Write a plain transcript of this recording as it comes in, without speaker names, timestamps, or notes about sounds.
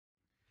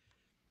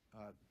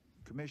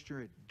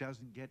Commissioner, it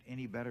doesn't get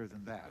any better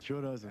than that.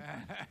 Sure doesn't.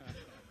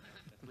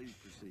 Please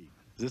proceed.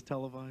 Is this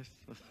televised?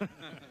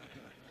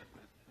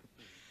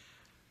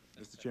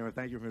 Mr. Chairman,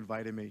 thank you for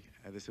inviting me.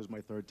 This is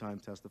my third time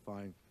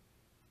testifying.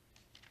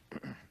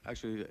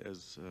 Actually,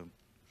 as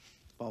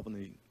following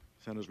the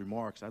Senator's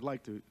remarks, I'd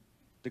like to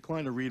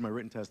decline to read my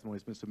written testimony.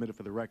 It's been submitted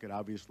for the record,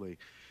 obviously,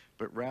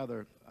 but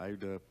rather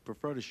I'd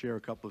prefer to share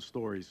a couple of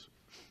stories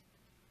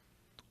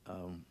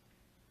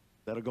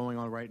that are going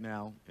on right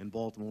now in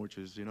Baltimore, which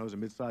is, you know, is a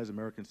mid-sized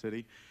American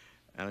city,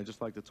 and I'd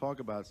just like to talk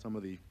about some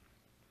of the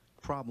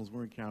problems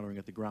we're encountering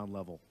at the ground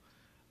level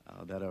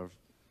that are,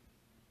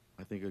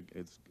 I think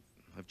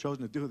I've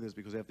chosen to do this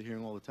because after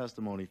hearing all the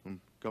testimony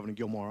from Governor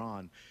Gilmore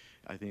on,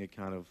 I think it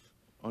kind of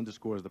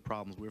underscores the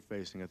problems we're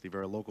facing at the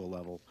very local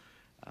level,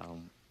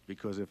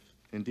 because if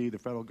indeed the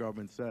federal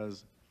government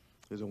says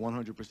there's a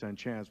 100%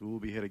 chance we will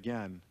be hit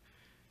again,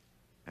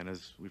 and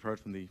as we've heard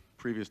from the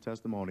previous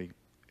testimony,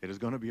 it is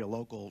going to be a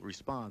local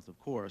response, of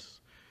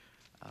course.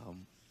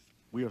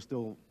 We are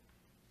still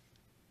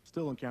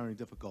encountering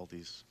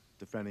difficulties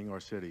defending our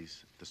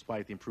cities,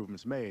 despite the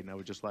improvements made. And I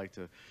would just like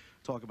to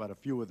talk about a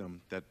few of them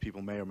that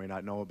people may or may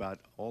not know about.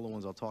 All the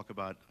ones I'll talk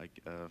about,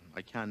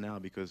 I can now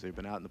because they've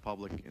been out in the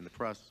public, in the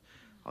press.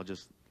 I'll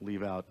just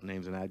leave out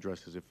names and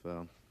addresses if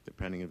they're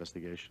pending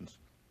investigations.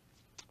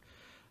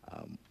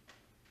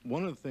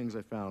 One of the things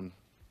I found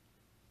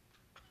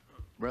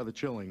rather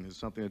chilling is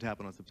something that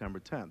happened on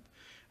September 10th.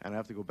 And I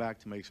have to go back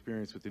to my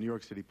experience with the New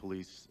York City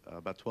Police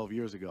about 12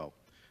 years ago,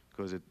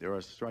 because there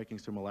are striking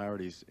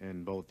similarities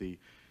in both the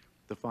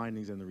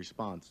findings and the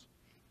response.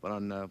 But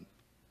on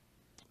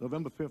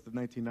November 5th of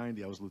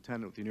 1990, I was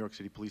lieutenant with the New York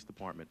City Police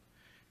Department.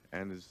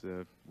 And as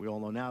we all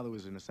know now, there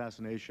was an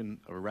assassination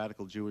of a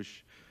radical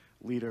Jewish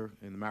leader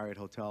in the Marriott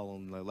Hotel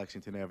on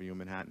Lexington Avenue in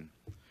Manhattan.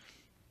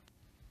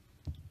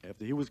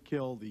 After he was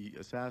killed, the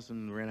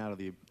assassin ran out of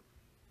the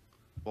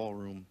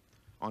ballroom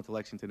onto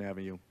Lexington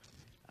Avenue,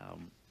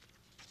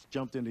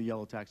 jumped into a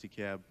yellow taxi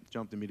cab,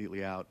 jumped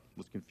immediately out,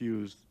 was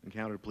confused,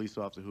 encountered a police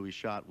officer who he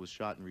shot, was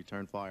shot and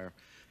returned fire,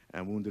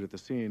 and wounded at the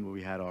scene where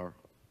we had our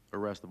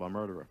arrest of our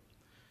murderer.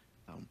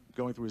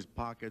 Going through his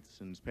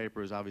pockets and his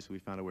papers, obviously we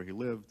found out where he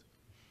lived.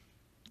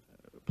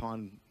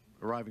 Upon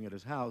arriving at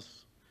his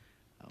house,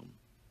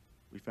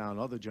 we found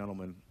other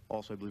gentlemen,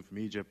 also I believe from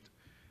Egypt,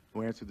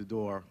 who answered the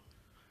door.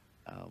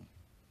 And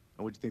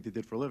what do you think they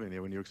did for a living? They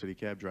were New York City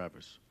cab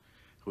drivers,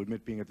 who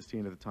admit being at the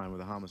scene at the time of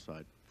the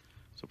homicide.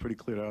 So pretty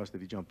clear to us that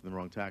he jumped in the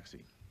wrong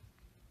taxi.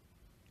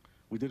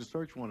 We did a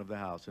search warrant of the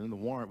house, and in the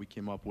warrant we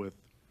came up with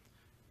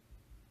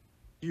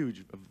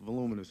huge,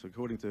 voluminous,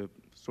 according to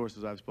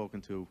sources I've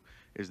spoken to,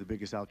 is the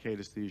biggest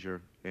al-Qaeda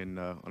seizure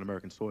on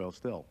American soil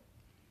still.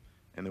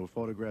 And there were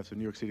photographs of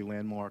New York City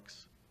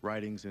landmarks,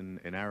 writings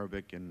in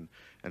Arabic and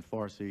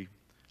Farsi,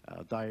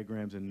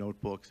 diagrams and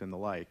notebooks and the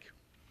like.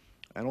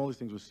 And all these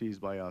things were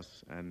seized by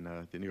us and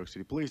the New York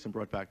City Police and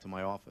brought back to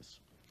my office.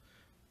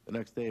 The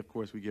next day, of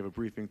course, we gave a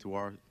briefing to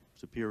our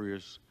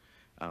superiors.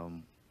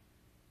 The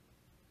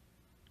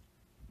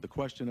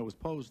question that was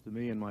posed to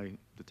me and my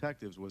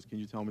detectives was, can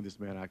you tell me this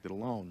man acted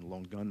alone, a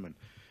lone gunman?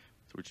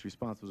 To which the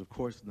response was, of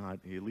course not.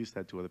 He at least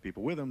had two other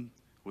people with him,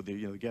 with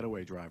the, the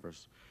getaway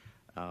drivers.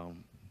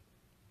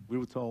 We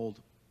were told,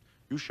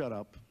 you shut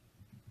up,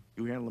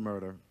 you handle the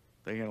murder,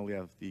 they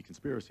handle the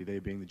conspiracy, they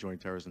being the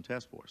Joint Terrorism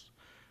Task Force.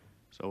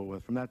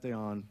 So from that day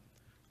on,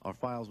 our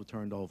files were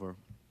turned over,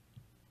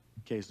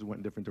 cases went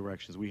in different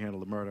directions. We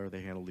handled the murder,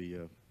 they handled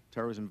the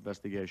terrorism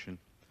investigation.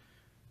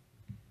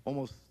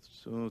 Almost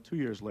 2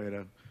 years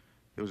later,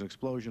 there was an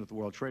explosion at the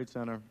World Trade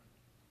Center.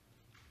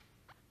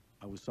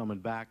 I was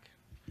summoned back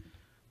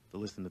to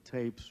listen to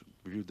tapes,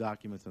 review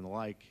documents and the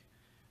like,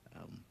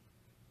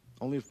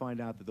 only to find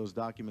out that those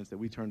documents that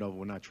we turned over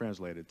were not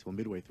translated till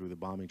midway through the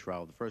bombing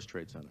trial of the first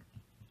Trade Center.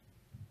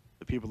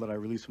 The people that I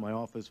released from my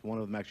office, one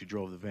of them actually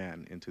drove the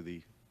van into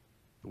the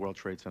World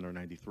Trade Center in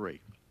 '93.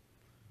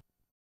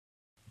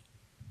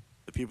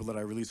 The people that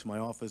I released from my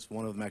office,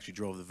 one of them actually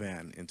drove the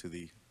van into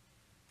the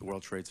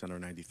World Trade Center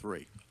in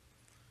 '93.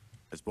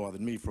 It's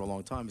bothered me for a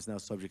long time. It's now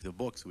subject to the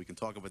book, so we can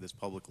talk about this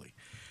publicly.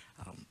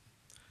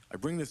 I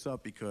bring this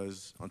up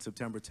because on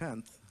September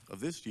 10th of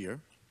this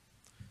year,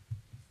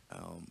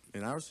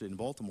 in our city, in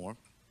Baltimore,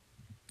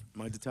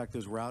 my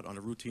detectives were out on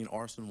a routine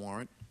arson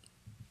warrant.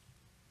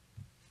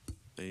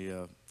 They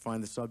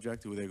find the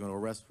subject who they're going to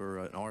arrest for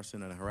an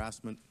arson and a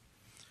harassment.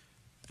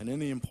 And in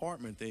the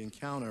apartment, they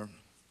encounter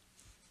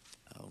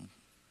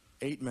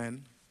 8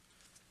 men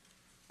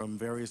from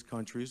various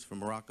countries, from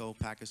Morocco,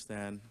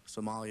 Pakistan,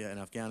 Somalia, and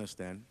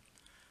Afghanistan.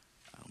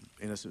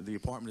 The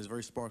apartment is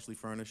very sparsely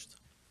furnished,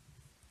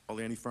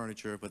 hardly any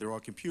furniture, but there are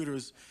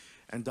computers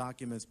and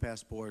documents,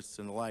 passports,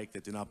 and the like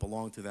that do not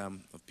belong to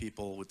them, of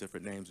people with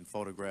different names and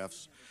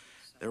photographs.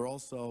 There are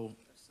also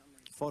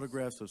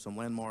photographs of some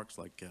landmarks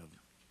like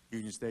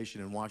Union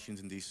Station in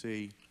Washington,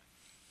 D.C.,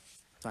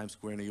 Times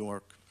Square, New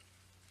York.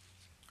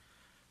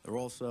 There are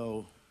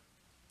also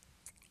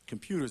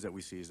computers that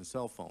we seize and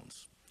cell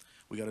phones.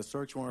 We got a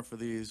search warrant for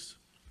these.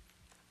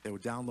 They were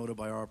downloaded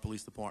by our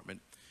police department.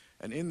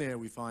 And in there,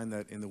 we find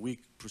that in the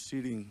week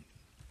preceding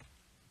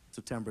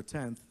September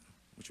 10th,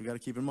 which we got to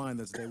keep in mind,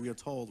 that's the day we are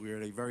told we are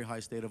at a very high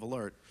state of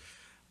alert,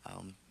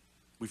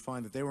 we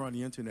find that they were on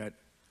the internet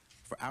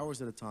for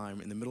hours at a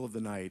time in the middle of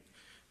the night,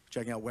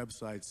 checking out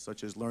websites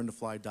such as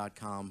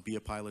learntofly.com,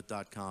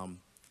 beapilot.com,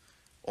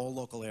 all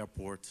local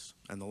airports,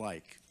 and the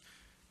like.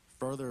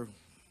 Further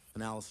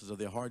analysis of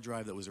their hard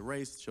drive that was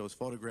erased shows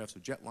photographs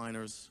of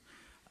jetliners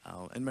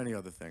and many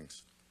other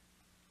things.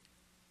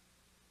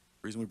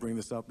 The reason we bring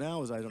this up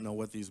now is I don't know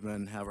what these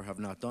men have or have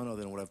not done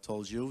other than what I've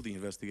told you. The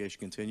investigation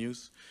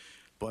continues,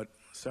 but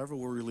several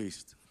were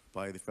released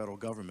by the federal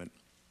government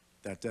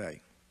that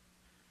day.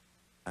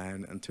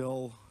 And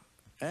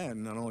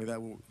not only that,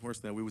 worse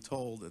than that, we were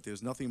told that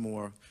there's nothing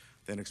more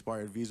than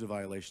expired visa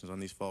violations on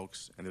these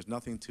folks, and there's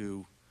nothing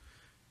to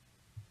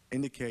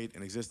indicate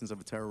an existence of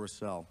a terrorist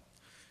cell.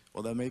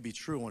 Well, that may be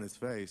true on its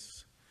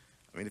face.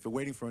 I mean, if you're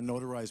waiting for a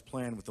notarized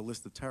plan with a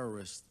list of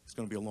terrorists, it's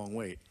going to be a long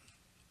wait.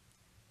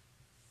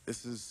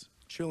 This is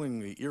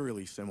chillingly,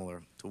 eerily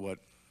similar to what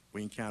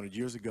we encountered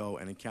years ago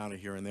and encounter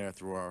here and there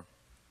through our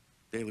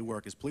daily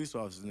work as police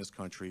officers in this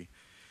country.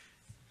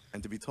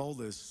 And to be told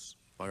this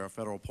by our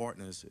federal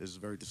partners is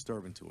very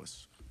disturbing to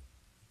us.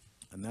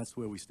 And that's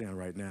where we stand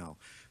right now.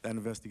 That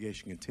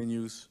investigation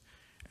continues,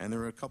 and there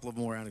are a couple of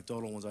more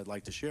anecdotal ones I'd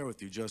like to share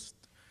with you just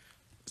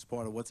as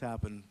part of what's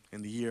happened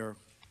in the year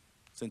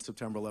since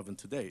September 11th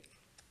to date.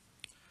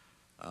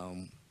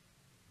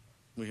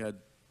 We had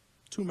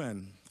two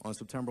men on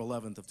September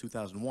 11th of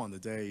 2001, the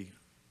day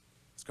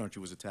this country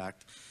was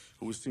attacked,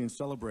 who was seen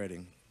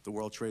celebrating the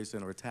World Trade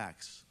Center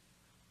attacks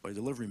by a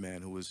delivery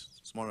man who was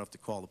smart enough to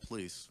call the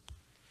police.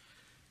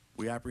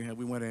 We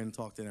went in,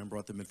 talked to them,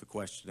 brought them in for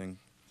questioning.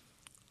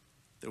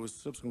 There was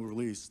subsequently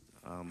released,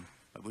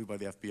 I believe by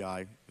the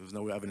FBI. There was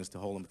no evidence to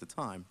hold them at the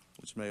time,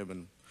 which may have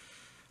been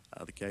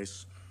the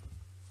case.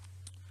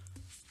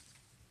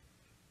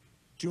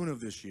 June of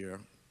this year,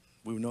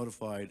 we were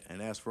notified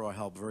and asked for our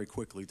help very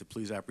quickly to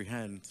please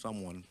apprehend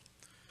someone.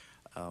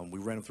 We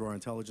ran them through our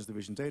intelligence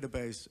division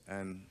database,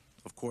 and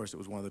of course, it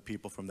was one of the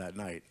people from that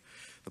night.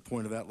 The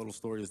point of that little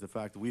story is the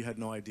fact that we had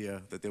no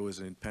idea that there was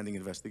a pending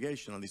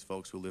investigation on these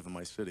folks who live in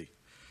my city.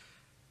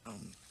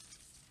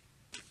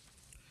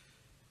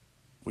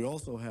 We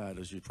also had,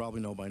 as you probably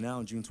know by now,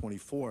 on June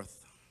 24th,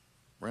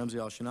 Ramzi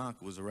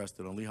al-Shanak was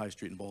arrested on Lehigh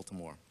Street in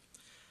Baltimore.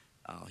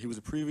 He was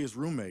a previous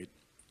roommate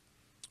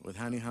with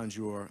Hani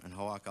Hanjour and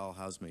Hawak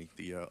al-Hazmi,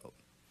 the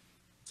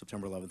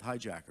September 11th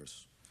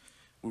hijackers.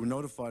 We were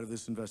notified of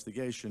this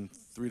investigation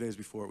 3 days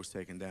before it was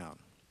taken down.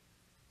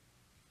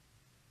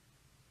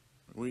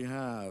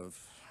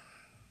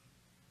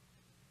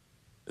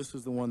 This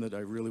is the one that I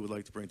really would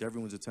like to bring to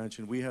everyone's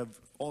attention. We have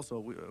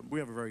a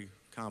very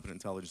competent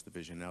intelligence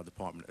division in our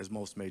department, as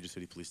most major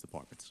city police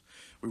departments.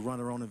 We run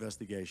our own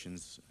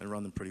investigations and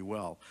run them pretty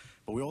well,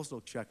 but we also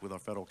check with our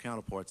federal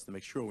counterparts to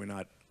make sure we're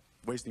not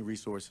wasting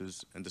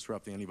resources and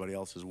disrupting anybody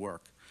else's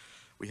work.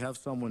 We have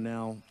someone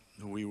now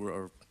who we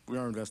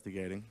are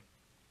investigating.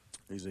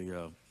 He's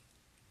a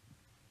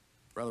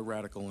rather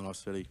radical in our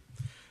city.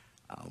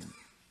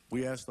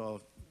 We asked our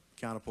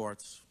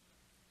counterparts,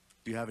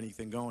 do you have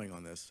anything going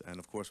on this? And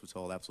of course we're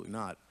told absolutely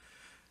not.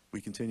 We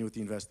continue with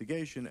the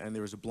investigation, and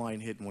there was a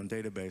blind hit in one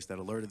database that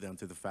alerted them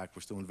to the fact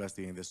we're still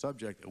investigating this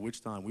subject, at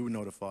which time we were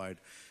notified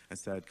and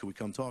said, could we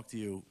come talk to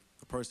you?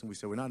 The person we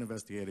said we're not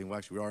investigating, well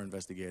actually we are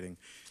investigating,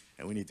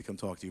 and we need to come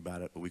talk to you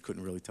about it, but we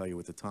couldn't really tell you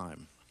at the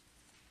time.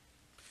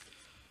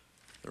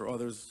 There are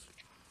others,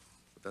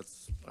 but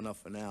that's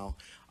enough for now.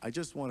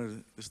 The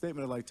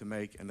statement I'd like to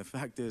make, and the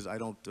fact is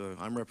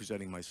I'm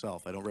representing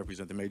myself. I don't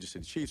represent the major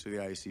city chiefs or the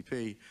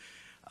IACP,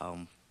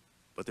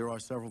 but there are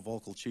several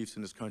vocal chiefs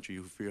in this country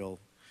who feel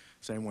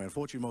the same way.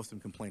 Unfortunately, most of them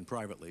complain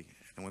privately,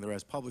 and when they're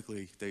asked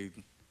publicly, they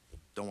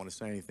don't want to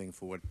say anything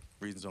for what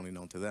reasons only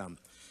known to them.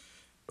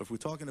 But if we're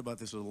talking about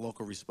this as a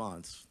local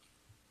response,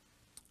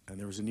 and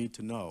there is a need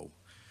to know,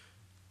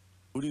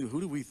 who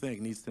do we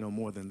think needs to know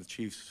more than the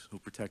chiefs who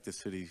protect the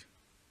city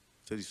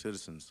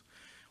citizens?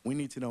 We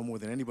need to know more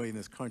than anybody in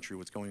this country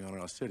what's going on in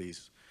our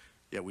cities,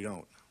 yet we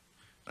don't.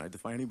 I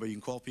defy anybody. You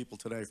can call people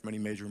today from any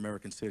major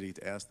American city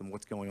to ask them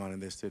what's going on in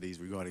their cities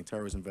regarding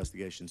terrorism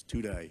investigations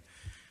today,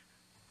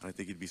 and I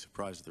think you'd be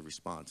surprised at the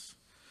response.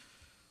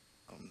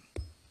 I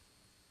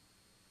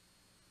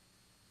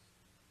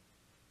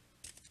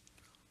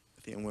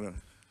think I'm going to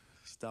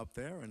stop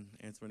there and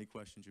answer any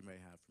questions you may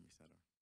have for me, Senator.